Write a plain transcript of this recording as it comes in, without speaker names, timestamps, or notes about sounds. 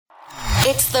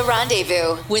It's The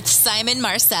Rendezvous with Simon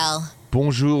Marcel.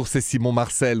 Bonjour, c'est Simon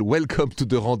Marcel. Welcome to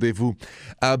The Rendezvous.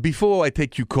 Before I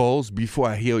take your calls, before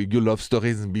I hear your love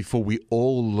stories, and before we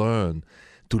all learn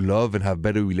to love and have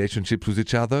better relationships with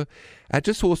each other, I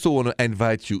just also want to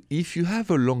invite you, if you have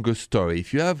a longer story,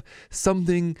 if you have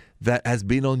something that has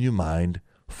been on your mind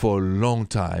for a long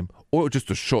time, or just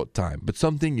a short time, but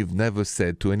something you've never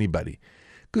said to anybody,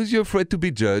 because you're afraid to be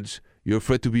judged, you're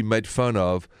afraid to be made fun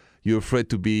of, you're afraid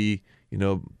to be,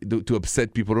 to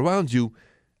upset people around you,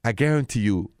 I guarantee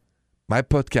you, my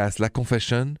podcast, La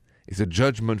Confession, is a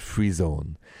judgment-free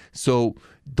zone. So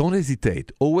don't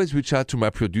hesitate. Always reach out to my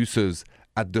producers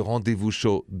at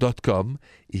therendezvousshow.com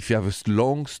if you have a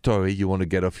long story you want to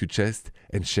get off your chest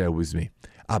and share with me.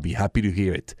 I'll be happy to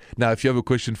hear it. Now, if you have a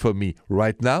question for me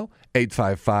right now,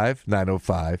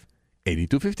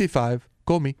 855-905-8255.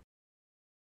 Call me.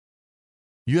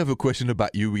 You have a question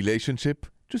about your relationship?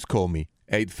 Just call me.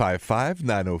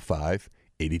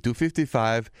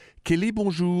 855-905-8255. Kelly,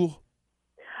 bonjour.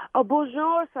 Oh,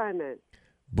 bonjour, Simon.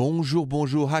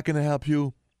 Bonjour. How can I help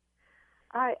you?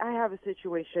 I have a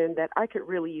situation that I could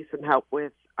really use some help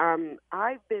with.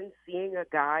 I've been seeing a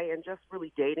guy and just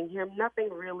really dating him. Nothing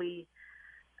really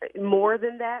more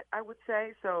than that, I would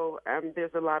say. So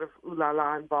there's a lot of ooh la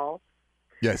la involved.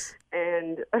 Yes.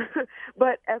 And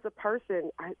but as a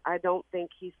person, I don't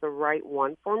think he's the right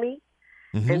one for me.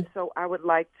 Mm-hmm. And so I would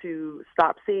like to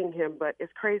stop seeing him. But as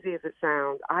crazy as it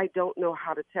sounds, I don't know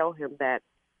how to tell him that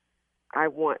I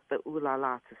want the ooh la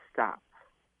la to stop.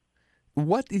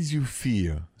 What is your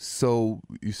fear? So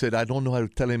you said, I don't know how to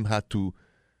tell him how to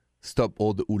stop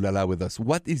all the ooh la la with us.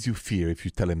 What is your fear if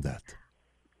you tell him that?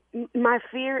 My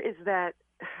fear is that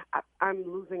I'm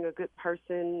losing a good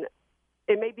person.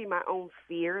 It may be my own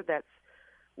fear that's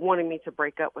wanting me to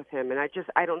break up with him. And I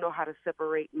don't know how to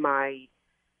separate my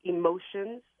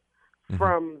emotions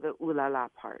from the ooh la la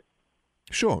part.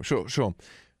 Sure.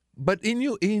 But in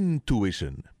your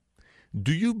intuition,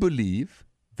 do you believe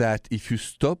that if you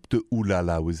stop the ooh la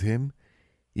la with him,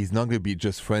 he's not going to be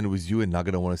just friend with you and not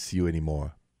going to want to see you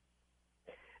anymore?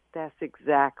 That's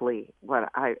exactly what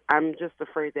I'm just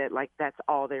afraid that that's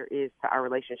all there is to our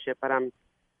relationship, but I'm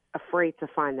afraid to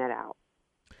find that out.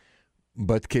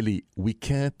 But Kelly, we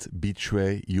can't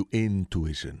betray your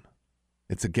intuition.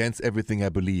 It's against everything I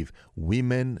believe.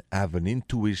 Women have an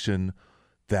intuition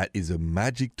that is a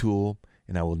magic tool,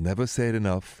 and I will never say it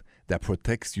enough, that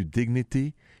protects your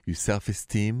dignity, your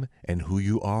self-esteem, and who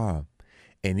you are.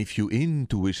 And if your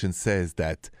intuition says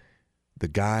that the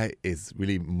guy is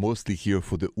really mostly here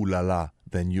for the ooh la la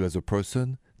than you as a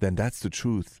person, then that's the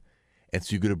truth. And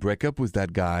so you're going to break up with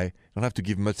that guy. You don't have to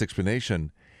give much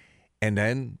explanation. And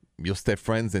then you'll stay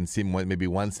friends and see him maybe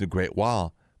once in a great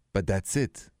while. But that's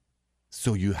it.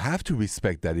 So you have to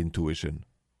respect that intuition.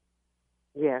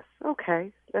 Yes,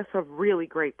 okay. That's a really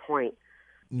great point.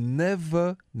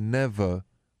 Never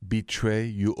betray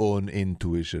your own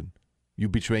intuition. You're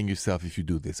betraying yourself if you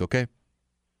do this, okay?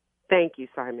 Thank you,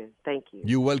 Simon. Thank you.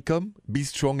 You're welcome. Be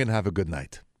strong and have a good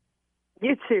night.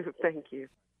 You too. Thank you.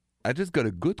 I just got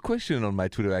a good question on my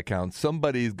Twitter account.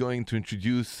 Somebody is going to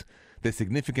introduce their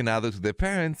significant other to their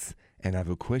parents and have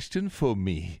a question for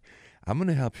me. I'm going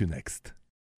to help you next.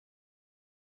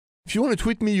 If you want to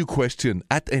tweet me your question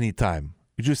at any time,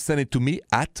 you just send it to me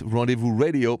at Rendezvous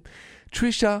Radio.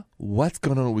 Trisha, what's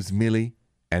going on with Millie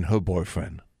and her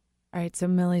boyfriend? All right, so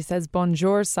Millie says,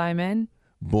 bonjour, Simon.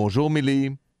 Bonjour,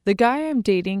 Millie. The guy I'm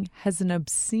dating has an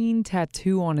obscene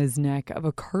tattoo on his neck of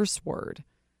a curse word.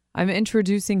 I'm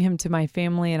introducing him to my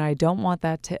family, and I don't want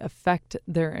that to affect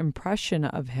their impression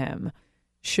of him.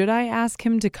 Should I ask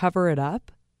him to cover it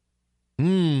up?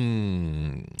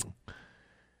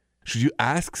 Should you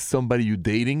ask somebody you're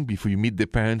dating before you meet their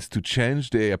parents to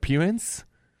change their appearance?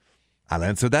 I'll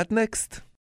answer that next.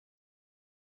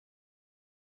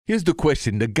 Here's the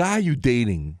question. The guy you're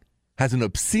dating has an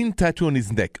obscene tattoo on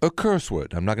his neck, a curse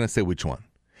word. I'm not going to say which one.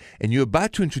 And you're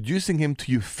about to introducing him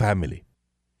to your family.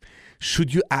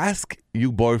 Should you ask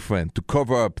your boyfriend to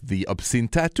cover up the obscene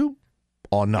tattoo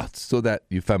or not, so that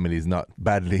your family is not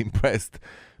badly impressed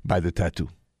by the tattoo?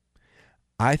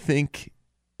 I think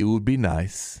it would be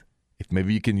nice if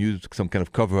maybe you can use some kind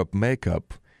of cover-up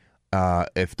makeup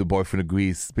if the boyfriend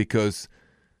agrees, because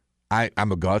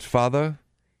I'm a godfather.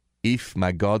 If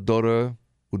my goddaughter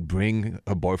would bring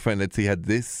her boyfriend, let's say he had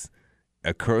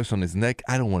a curse on his neck,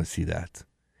 I don't want to see that.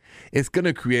 It's going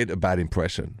to create a bad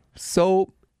impression.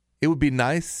 So it would be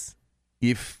nice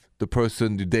if the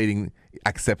person you're dating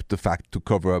accept the fact to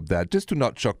cover up that, just to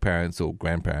not shock parents or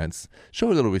grandparents.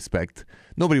 Show a little respect.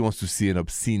 Nobody wants to see an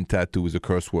obscene tattoo with a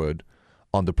curse word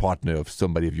on the partner of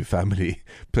somebody of your family,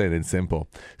 plain and simple.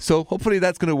 So hopefully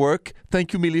that's going to work.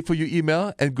 Thank you, Millie, for your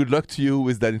email, and good luck to you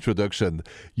with that introduction.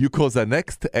 You calls are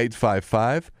next,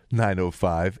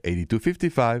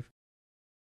 855-905-8255.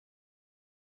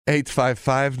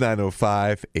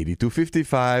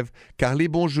 855-905-8255. Carly,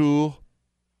 bonjour.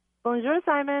 Bonjour,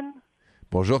 Simon.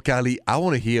 Bonjour, Carly. I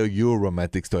want to hear your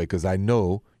romantic story because I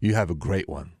know you have a great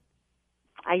one.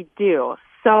 I do.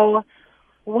 So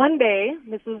one day,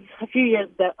 this is a few years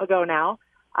ago now,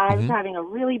 I was having a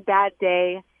really bad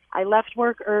day. I left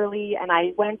work early, and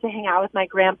I went to hang out with my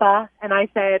grandpa. And I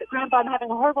said, Grandpa, I'm having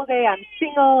a horrible day. I'm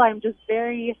single. I'm just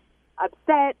very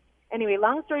upset. Anyway,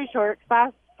 long story short,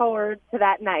 fast forward to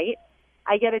that night,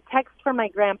 I get a text from my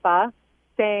grandpa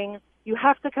saying, you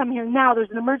have to come here now. There's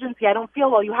an emergency. I don't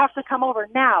feel well. You have to come over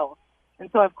now.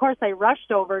 And so, of course, I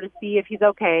rushed over to see if he's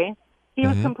okay. He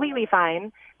was completely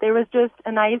fine. There was just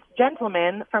a nice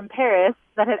gentleman from Paris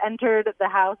that had entered the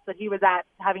house that he was at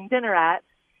having dinner at.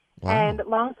 Wow. And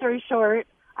long story short,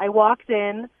 I walked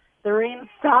in. The rain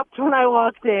stopped when I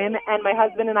walked in, and my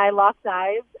husband and I locked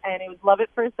eyes, and it was love at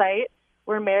first sight.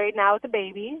 We're married now with a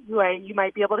baby, who you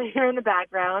might be able to hear in the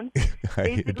background.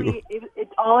 Basically,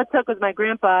 all it took was my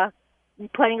grandpa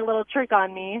playing a little trick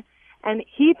on me, and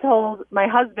he told my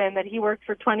husband that he worked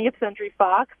for 20th Century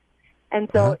Fox, and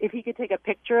so if he could take a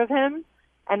picture of him.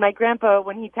 And my grandpa,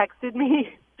 when he texted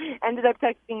me, ended up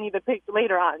texting me the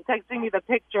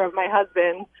picture of my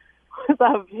husband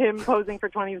of him posing for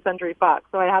 20th Century Fox.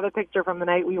 So I have a picture from the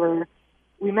night we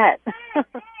met.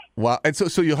 Wow. And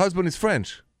so your husband is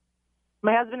French?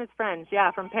 My husband is French,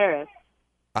 yeah, from Paris.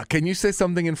 Can you say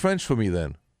something in French for me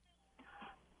then?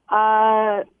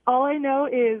 All I know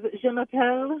is je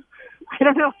m'appelle. I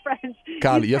don't know French.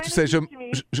 Carly, you have to say je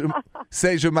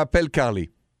m'appelle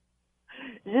Carly.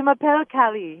 Je m'appelle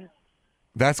Carly.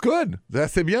 That's good.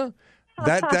 C'est bien.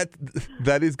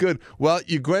 That is good. Well,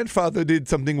 your grandfather did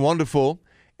something wonderful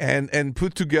and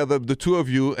put together the two of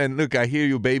you. And look, I hear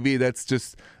you, baby. That's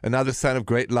just another sign of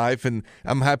great life, and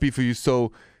I'm happy for you.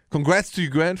 So congrats to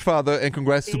your grandfather and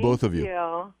congrats to both of you.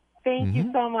 Thank you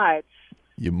so much.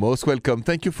 You're most welcome.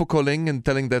 Thank you for calling and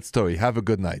telling that story. Have a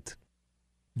good night.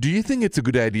 Do you think it's a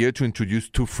good idea to introduce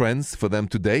two friends for them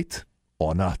to date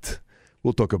or not?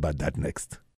 We'll talk about that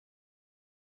next.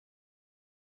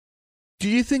 Do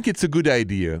you think it's a good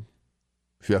idea,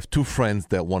 if you have two friends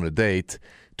that want to date,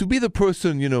 to be the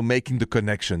person, making the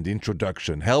connection, the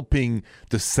introduction, helping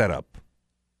the setup?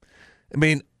 I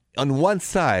mean, on one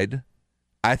side,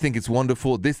 I think it's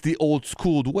wonderful. This is the old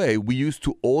school way. We used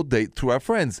to all date through our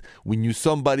friends. We knew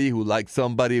somebody who liked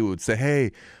somebody who would say,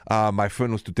 hey, my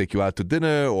friend wants to take you out to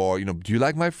dinner, or, do you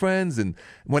like my friends? And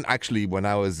when I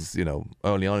was,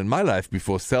 early on in my life,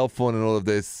 before cell phone and all of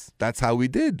this, that's how we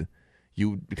did.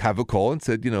 You have a call and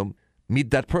said, meet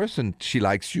that person. She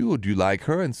likes you, or do you like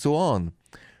her? And so on.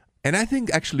 And I think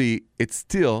actually it's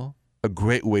still a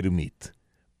great way to meet.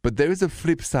 But there is a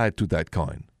flip side to that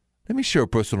coin. Let me share a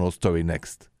personal story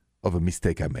next of a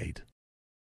mistake I made.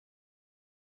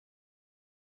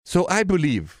 So I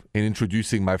believe in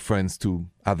introducing my friends to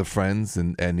other friends,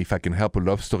 and if I can help a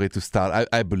love story to start,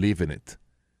 I believe in it.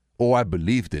 Or I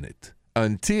believed in it.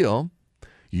 Until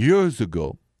years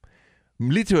ago,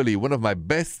 literally one of my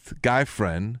best guy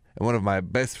friend and one of my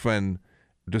best friend,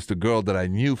 just a girl that I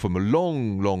knew from a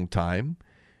long, long time,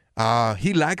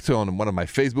 he liked her on one of my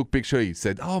Facebook pictures. He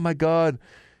said, oh my God,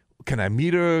 can I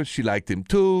meet her? She liked him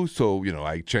too. So,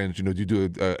 I changed, you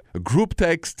do a group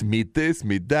text, meet this,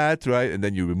 meet that, right? And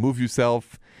then you remove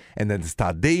yourself and then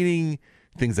start dating.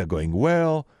 Things are going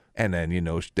well. And then,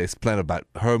 there's plan about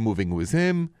her moving with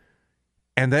him.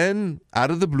 And then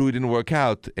out of the blue, it didn't work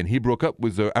out. And he broke up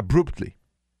with her abruptly.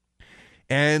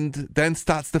 And then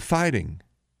starts the fighting.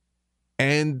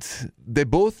 And they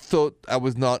both thought I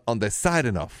was not on their side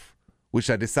enough, which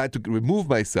I decided to remove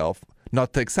myself,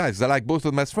 not take sides. I like both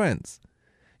of my friends.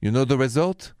 You know the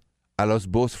result? I lost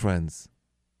both friends.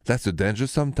 That's the danger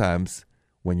sometimes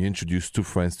when you introduce two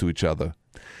friends to each other.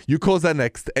 You call that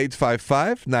next,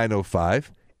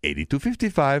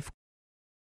 855-905-8255.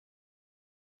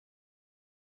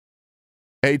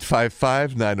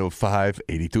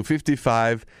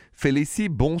 855-905-8255. Félicie,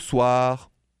 bonsoir.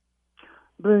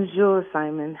 Bonjour,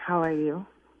 Simon. How are you?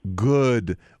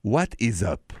 Good. What is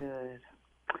up? Good.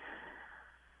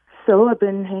 So I've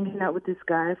been hanging out with this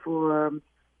guy for,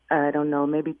 I don't know,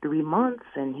 maybe 3 months,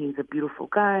 and he's a beautiful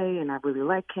guy, and I really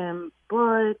like him.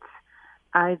 But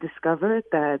I discovered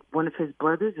that one of his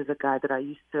brothers is a guy that I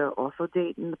used to also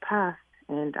date in the past,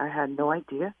 and I had no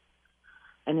idea.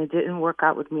 And it didn't work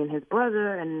out with me and his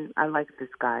brother, and I like this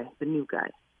guy, the new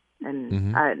guy.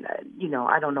 And I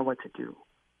don't know what to do.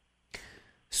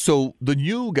 So the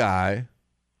new guy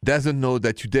doesn't know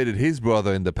that you dated his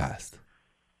brother in the past.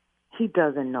 He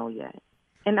doesn't know yet.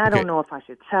 And I Okay. don't know if I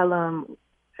should tell him.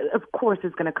 Of course,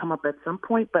 it's going to come up at some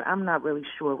point, but I'm not really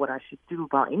sure what I should do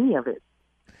about any of it.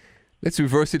 Let's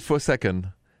reverse it for a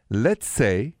second. Let's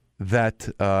say that,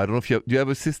 I don't know if do you have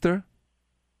a sister?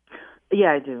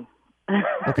 Yeah, I do.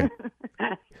 Okay.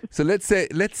 So let's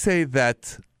say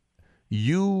that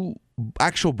you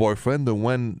actual boyfriend,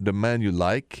 the man you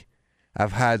like,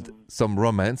 have had some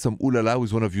romance, some ooh la la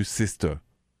with one of your sister.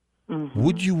 Mm-hmm.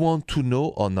 Would you want to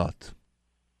know or not?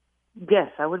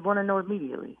 Yes, I would want to know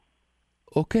immediately.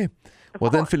 Okay. Of Well,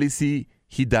 then, course. Felicie,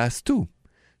 he does too.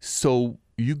 So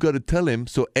you got to tell him.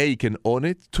 So A, he can own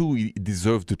it. Two, he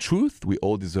deserves the truth. We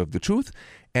all deserve the truth.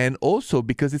 And also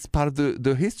because it's part of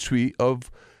the history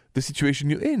of the situation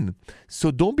you're in.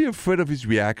 So don't be afraid of his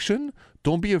reaction.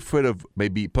 Don't be afraid of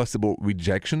maybe possible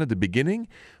rejection at the beginning.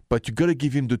 But you got to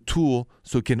give him the tool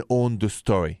so he can own the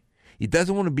story. He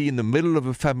doesn't want to be in the middle of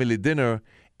a family dinner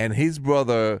and his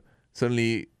brother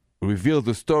suddenly reveals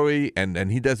the story and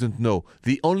he doesn't know.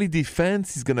 The only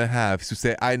defense he's going to have is to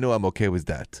say, I know, I'm okay with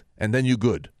that. And then you're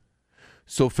good.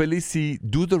 So Felicie,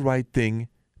 do the right thing.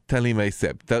 Tell him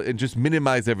ASAP. And just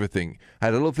minimize everything. I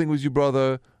had a little thing with your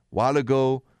brother a while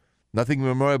ago. Nothing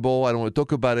memorable. I don't want to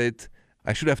talk about it.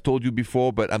 I should have told you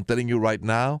before, but I'm telling you right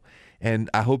now. And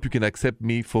I hope you can accept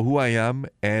me for who I am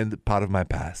and part of my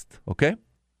past. Okay?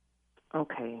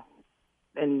 Okay.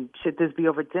 And should this be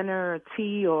over dinner or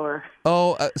tea or?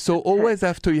 Oh, so always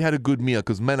after you had a good meal,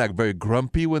 because men are very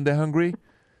grumpy when they're hungry.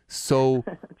 So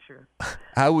True.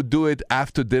 I would do it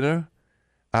after dinner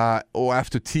or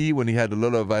after tea when he had a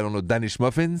lot of, I don't know, Danish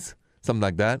muffins, something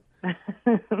like that.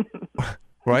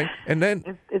 Right? And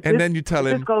then then you tell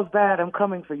if him, this goes bad, I'm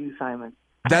coming for you, Simon.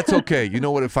 that's okay. You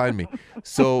know where to find me.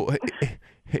 So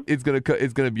it's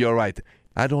gonna be all right.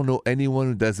 I don't know anyone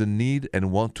who doesn't need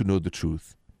and want to know the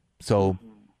truth. So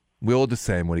we're all the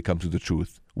same when it comes to the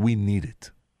truth. We need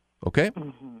it. Okay?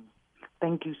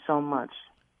 Thank you so much.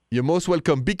 You're most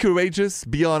welcome. Be courageous,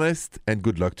 be honest, and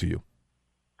good luck to you.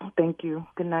 Thank you.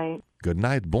 Good night. Good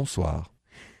night. Bonsoir.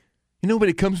 You know, when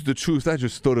it comes to the truth, I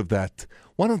just thought of that.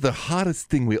 One of the hardest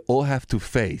things we all have to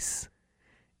face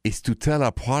is to tell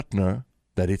our partner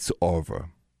that it's over.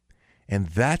 And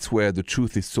that's where the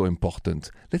truth is so important.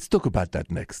 Let's talk about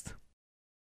that next.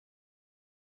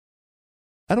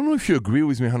 I don't know if you agree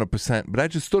with me 100%, but I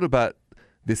just thought about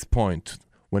this point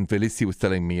when Felicie was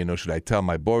telling me, should I tell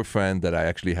my boyfriend that I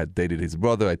actually had dated his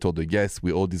brother? I told her, yes,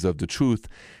 we all deserve the truth.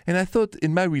 And I thought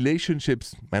in my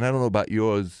relationships, and I don't know about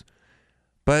yours,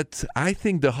 but I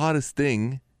think the hardest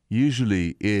thing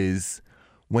usually is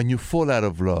when you fall out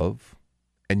of love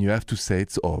and you have to say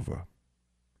it's over.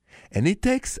 And it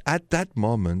takes, at that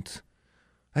moment,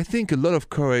 I think a lot of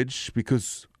courage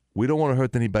because we don't want to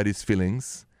hurt anybody's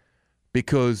feelings,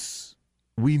 because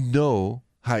we know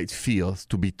how it feels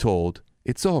to be told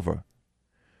it's over.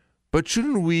 But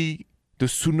shouldn't we, the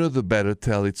sooner the better,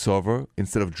 tell it's over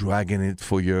instead of dragging it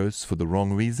for years for the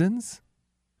wrong reasons?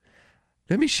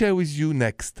 Let me share with you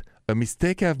next a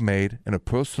mistake I've made and a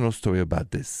personal story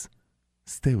about this.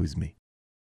 Stay with me.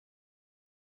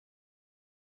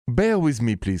 Bear with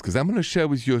me, please, because I'm going to share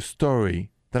with you a story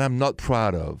that I'm not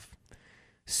proud of.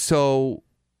 So,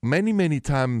 many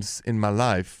times in my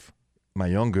life, my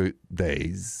younger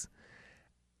days,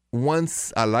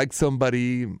 once I liked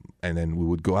somebody, and then we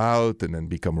would go out and then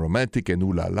become romantic and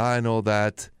ooh la la and all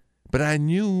that. But I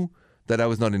knew that I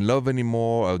was not in love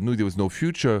anymore. I knew there was no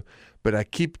future. But I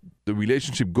keep the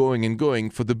relationship going and going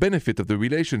for the benefit of the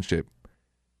relationship.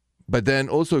 But then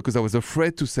also because I was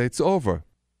afraid to say it's over.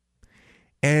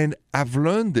 And I've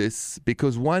learned this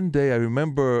because one day I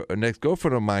remember an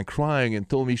ex-girlfriend of mine crying and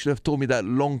told me, you should have told me that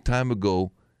long time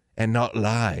ago and not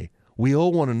lie. We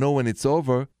all want to know when it's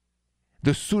over.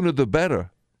 The sooner the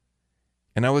better.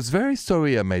 And I was very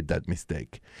sorry I made that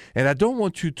mistake. And I don't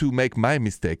want you to make my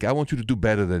mistake. I want you to do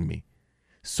better than me.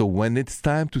 So when it's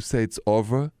time to say it's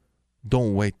over,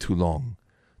 don't wait too long.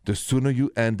 The sooner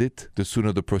you end it, the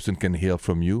sooner the person can heal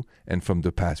from you and from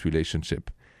the past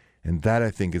relationship. And that, I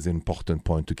think, is an important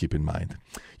point to keep in mind.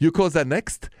 You call that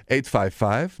next,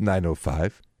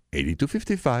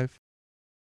 855-905-8255.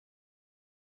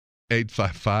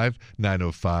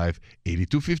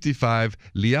 855-905-8255.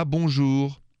 Leah,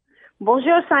 bonjour.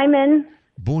 Bonjour, Simon.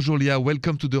 Bonjour, Leah.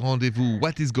 Welcome to the rendezvous.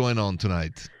 What is going on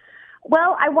tonight?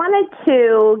 Well, I wanted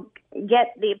to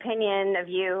get the opinion of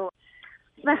you.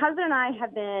 My husband and I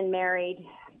have been married,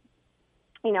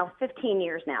 15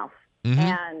 years now. Mm-hmm.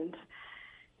 And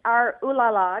our ooh la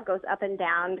la goes up and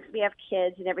down because we have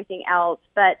kids and everything else.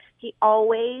 But he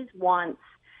always wants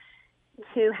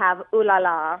to have ooh la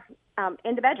la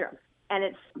in the bedroom. And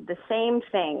it's the same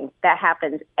thing that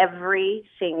happens every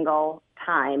single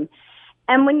time.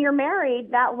 And when you're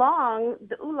married that long,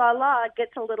 the ooh la la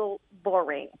gets a little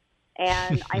boring.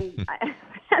 And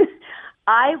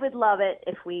I would love it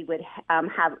if we would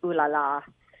have ooh la la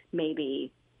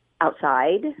maybe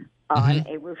outside on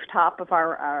a rooftop of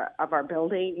our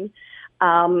building.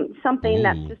 Something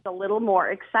that's just a little more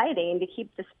exciting to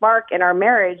keep the spark in our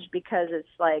marriage, because it's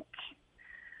like,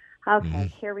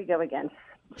 okay, here we go again.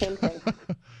 Same thing.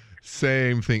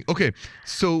 Same thing. Okay,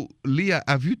 so Leah,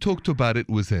 have you talked about it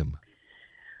with him?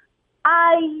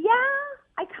 Yeah,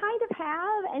 I kind of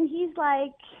have. And he's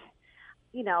like,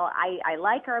 I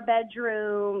like our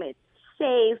bedroom. It's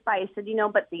safe. I said,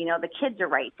 but the kids are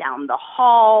right down the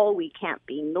hall. We can't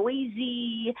be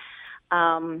noisy.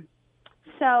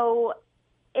 So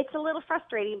it's a little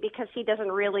frustrating because he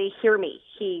doesn't really hear me.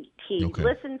 He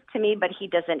listens to me, but he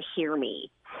doesn't hear me.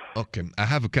 Okay, I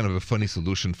have a kind of a funny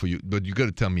solution for you, but you got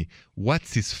to tell me,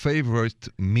 what's his favorite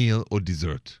meal or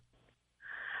dessert?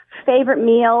 Favorite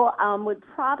meal would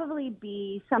probably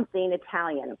be something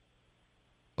Italian.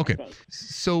 Okay,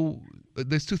 so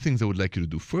there's two things I would like you to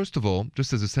do. First of all,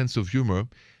 just as a sense of humor,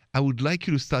 I would like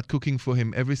you to start cooking for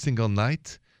him every single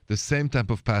night, the same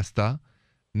type of pasta,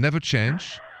 never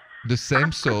change, the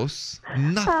same sauce,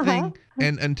 nothing,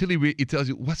 and until he tells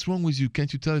you, what's wrong with you?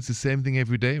 Can't you tell it's the same thing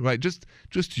every day, right? Just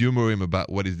humor him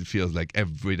about what it feels like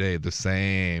every day, the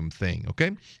same thing,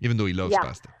 okay? Even though he loves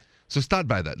pasta. So start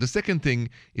by that. The second thing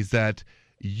is that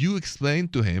you explain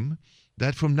to him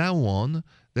that from now on,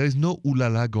 there is no ooh la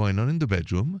la going on in the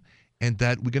bedroom, and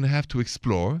that we're going to have to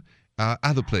explore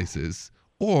other places,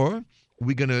 or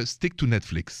we're going to stick to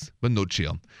Netflix, but no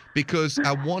chill. Because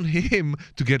I want him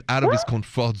to get out of his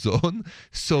comfort zone.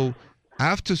 So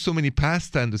after so many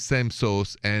pasta and the same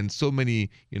sauce and so many,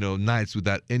 nights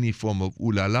without any form of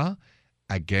ooh la la,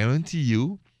 I guarantee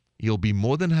you, he'll be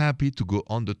more than happy to go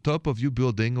on the top of your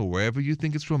building or wherever you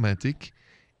think it's romantic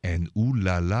and ooh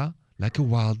la la like a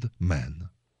wild man.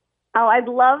 Oh, I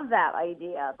love that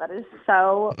idea. That is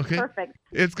so perfect.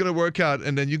 It's going to work out,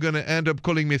 and then you're going to end up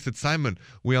calling me and said, Simon,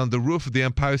 we're on the roof of the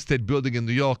Empire State Building in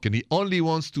New York, and he only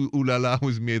wants to ooh la la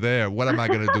with me there. What am I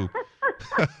going to do?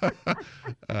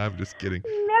 I'm just kidding.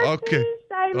 Merci,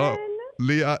 Simon.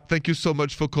 Leah, thank you so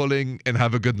much for calling, and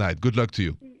have a good night. Good luck to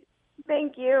you.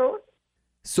 Thank you.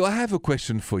 So I have a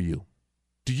question for you.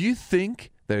 Do you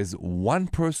think there is one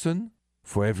person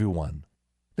for everyone?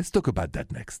 Let's talk about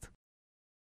that next.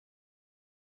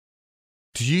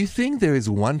 Do you think there is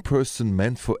one person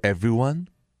meant for everyone?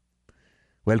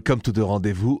 Welcome to the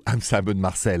Rendezvous. I'm Simon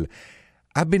Marcel.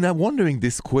 I've been wondering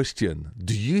this question.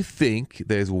 Do you think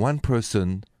there is one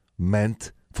person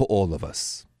meant for all of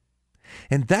us?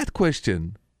 And that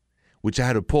question, which I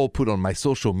had a poll put on my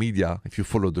social media, if you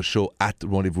follow the show at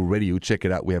Rendezvous Radio, check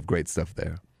it out. We have great stuff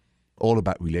there. All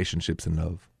about relationships and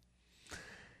love.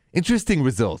 Interesting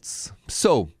results.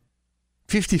 So,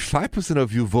 55%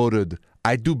 of you voted,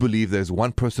 I do believe there's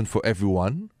one person for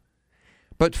everyone.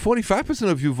 But 45%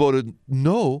 of you voted,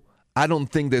 no, I don't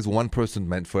think there's one person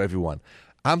meant for everyone.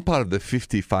 I'm part of the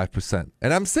 55%.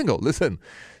 And I'm single, listen.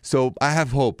 So I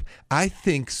have hope. I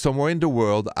think somewhere in the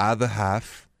world, either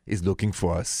half is looking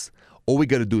for us. All we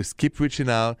got to do is keep reaching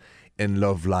out and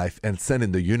love life and send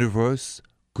in the universe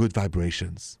good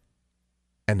vibrations.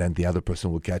 And then the other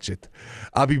person will catch it.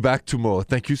 I'll be back tomorrow.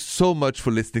 Thank you so much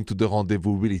for listening to The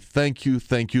Rendezvous. Really, thank you.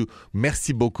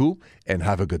 Merci beaucoup, and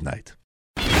have a good night.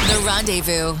 The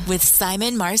Rendezvous with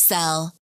Simon Marcel.